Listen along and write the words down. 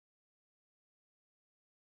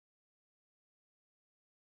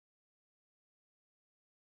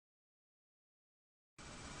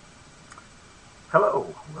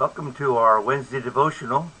Hello, welcome to our Wednesday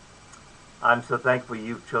devotional. I'm so thankful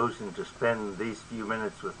you've chosen to spend these few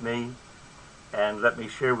minutes with me, and let me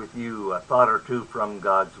share with you a thought or two from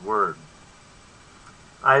God's Word.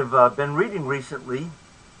 I've been reading recently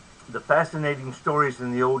the fascinating stories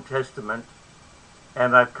in the Old Testament,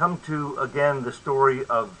 and I've come to, again, the story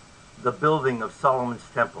of the building of Solomon's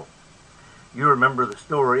temple. You remember the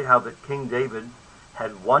story, how that King David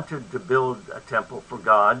had wanted to build a temple for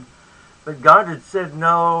God, but God had said,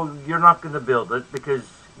 no, you're not going to build it because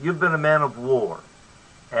you've been a man of war.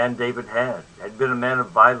 And David had been a man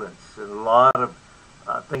of violence, and a lot of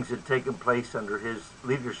things had taken place under his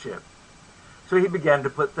leadership. So he began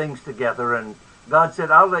to put things together, and God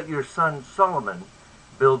said, I'll let your son Solomon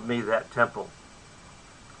build me that temple.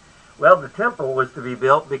 Well, the temple was to be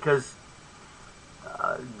built because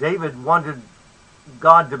David wanted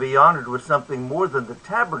God to be honored with something more than the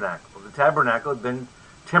tabernacle. The tabernacle had been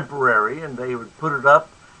temporary, and they would put it up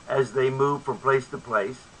as they moved from place to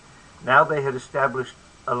place. Now they had established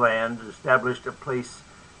a land, established a place,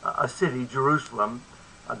 a city, Jerusalem,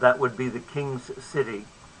 that would be the king's city.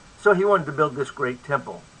 So he wanted to build this great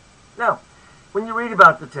temple. Now, when you read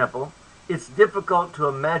about the temple, it's difficult to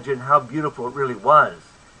imagine how beautiful it really was.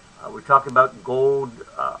 We're talking about gold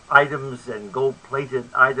items and gold-plated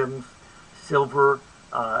items, silver,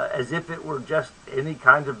 as if it were just any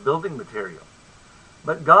kind of building material.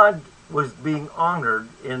 But God was being honored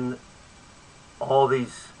in all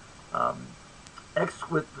these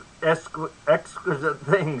exquisite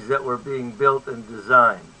things that were being built and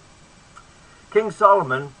designed. King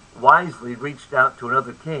Solomon wisely reached out to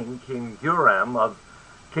another king, King Huram,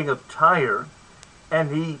 king of Tyre, and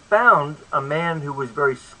he found a man who was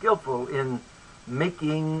very skillful in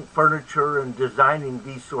making furniture and designing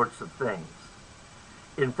these sorts of things.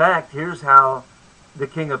 In fact, here's how the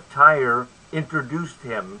king of Tyre introduced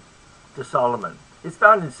him to Solomon. It's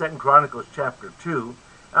found in 2 Chronicles chapter 2.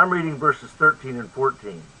 I'm reading verses 13 and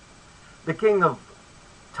 14. The king of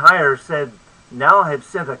Tyre said, Now I have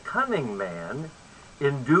sent a cunning man,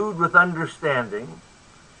 endued with understanding,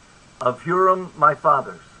 of Huram my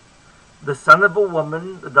father's, the son of a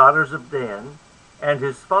woman, the daughters of Dan, and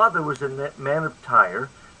his father was a man of Tyre,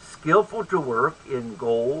 skillful to work in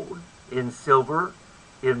gold, in silver,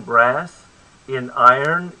 in brass, in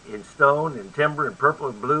iron, in stone, in timber, in purple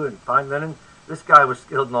and blue, and fine linen. This guy was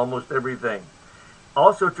skilled in almost everything.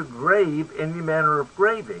 Also to grave any manner of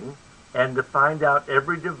graving, and to find out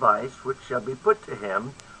every device which shall be put to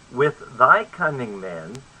him with thy cunning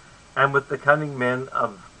men, and with the cunning men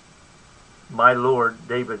of my lord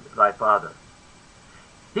David thy father.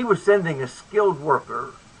 He was sending a skilled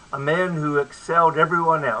worker, a man who excelled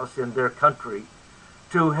everyone else in their country,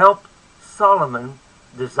 to help Solomon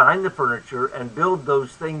design the furniture and build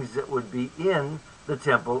those things that would be in the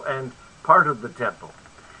temple and part of the temple.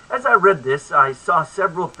 As I read this, I saw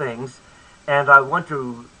several things, and I want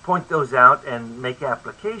to point those out and make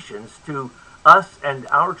applications to us and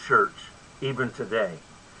our church even today.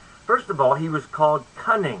 First of all, he was called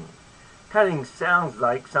cunning. Cunning sounds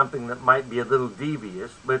like something that might be a little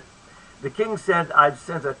devious, but the king said, I've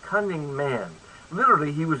sent a cunning man.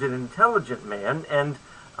 Literally, he was an intelligent man, and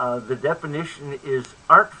the definition is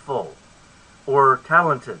artful or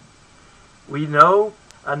talented. We know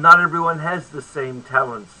not everyone has the same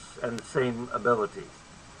talents and the same abilities.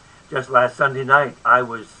 Just last Sunday night, I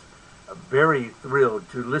was very thrilled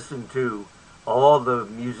to listen to all the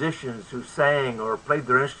musicians who sang or played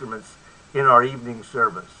their instruments in our evening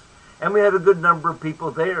service. And we had a good number of people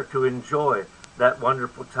there to enjoy that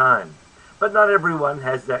wonderful time. But not everyone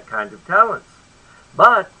has that kind of talents.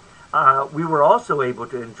 But we were also able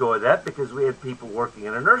to enjoy that because we had people working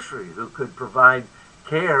in a nursery who could provide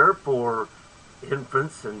care for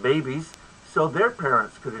infants and babies so their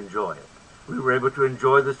parents could enjoy it. We were able to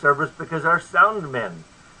enjoy the service because our sound men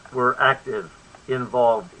were active,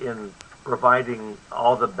 involved in providing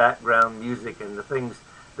all the background music and the things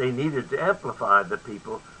they needed to amplify the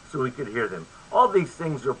people so we could hear them. All these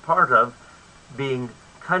things are part of being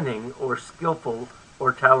cunning or skillful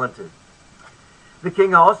or talented. The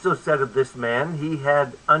king also said of this man, he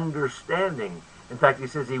had understanding. In fact, he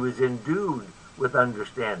says he was endued with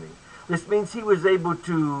understanding. This means he was able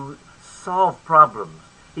to solve problems.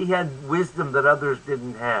 He had wisdom that others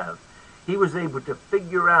didn't have. He was able to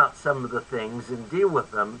figure out some of the things and deal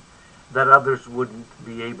with them that others wouldn't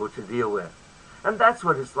be able to deal with. And that's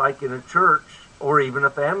what it's like in a church or even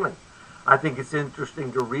a family. I think it's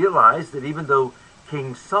interesting to realize that even though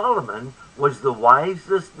King Solomon was the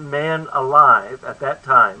wisest man alive at that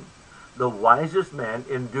time, the wisest man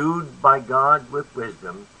endued by God with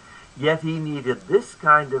wisdom, yet he needed this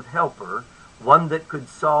kind of helper one that could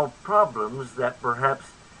solve problems that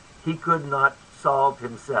perhaps he could not solve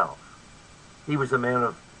himself. He was a man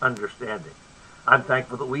of understanding. I'm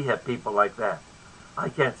thankful that we have people like that. I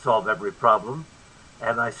can't solve every problem,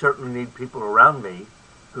 and I certainly need people around me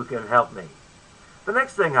who can help me. The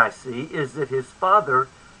next thing I see is that his father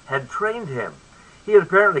had trained him. He had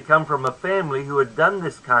apparently come from a family who had done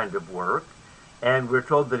this kind of work, and we're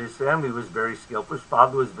told that his family was very skillful. His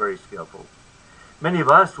father was very skillful. Many of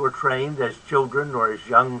us were trained as children or as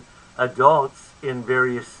young adults in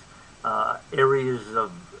various areas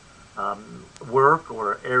of work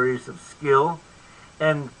or areas of skill,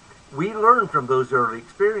 and we learn from those early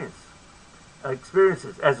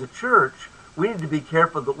experiences. As a church, we need to be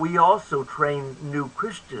careful that we also train new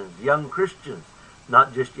Christians, young Christians,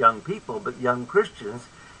 not just young people, but young Christians,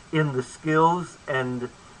 in the skills and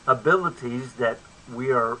abilities that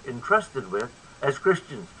we are entrusted with as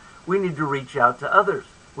Christians. We need to reach out to others.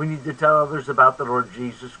 We need to tell others about the Lord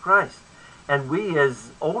Jesus Christ. And we,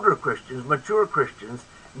 as older Christians, mature Christians,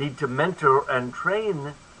 need to mentor and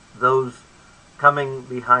train those coming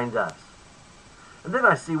behind us. And then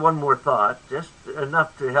I see one more thought, just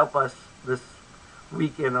enough to help us this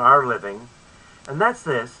week in our living, and that's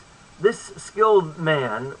this. This skilled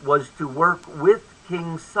man was to work with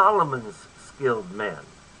King Solomon's skilled men.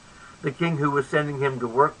 The king who was sending him to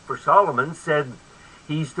work for Solomon said,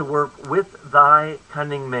 "He's to work with thy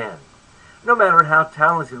cunning man." No matter how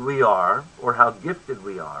talented we are or how gifted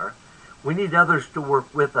we are, we need others to work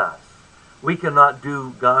with us. We cannot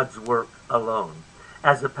do God's work alone.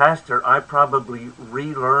 As a pastor, I probably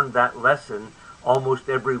relearn that lesson almost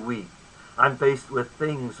every week. I'm faced with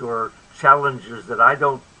things or challenges that I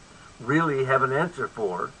don't really have an answer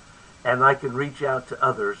for, and I can reach out to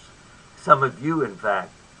others, some of you in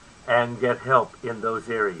fact, and get help in those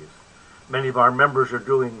areas. Many of our members are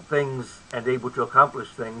doing things and able to accomplish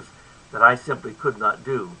things that I simply could not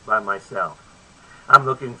do by myself. I'm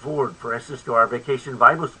looking forward, for instance, to our Vacation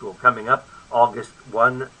Bible School coming up August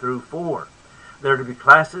 1 through 4. There are to be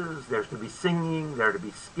classes, there's to be singing, there are to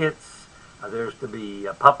be skits, there's to be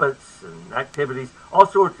puppets and activities, all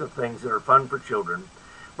sorts of things that are fun for children,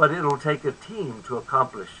 but it'll take a team to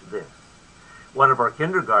accomplish this. One of our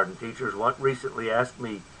kindergarten teachers recently asked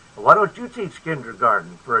me, "Why don't you teach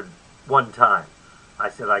kindergarten for one time?" I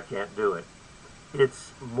said, "I can't do it.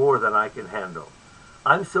 It's more than I can handle."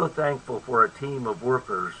 I'm so thankful for a team of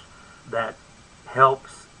workers that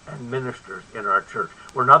helps and ministers in our church.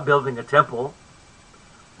 We're not building a temple,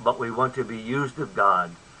 but we want to be used of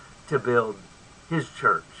God to build His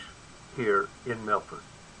church here in Milford.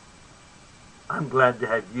 I'm glad to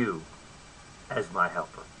have you as my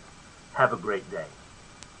helper. Have a great day.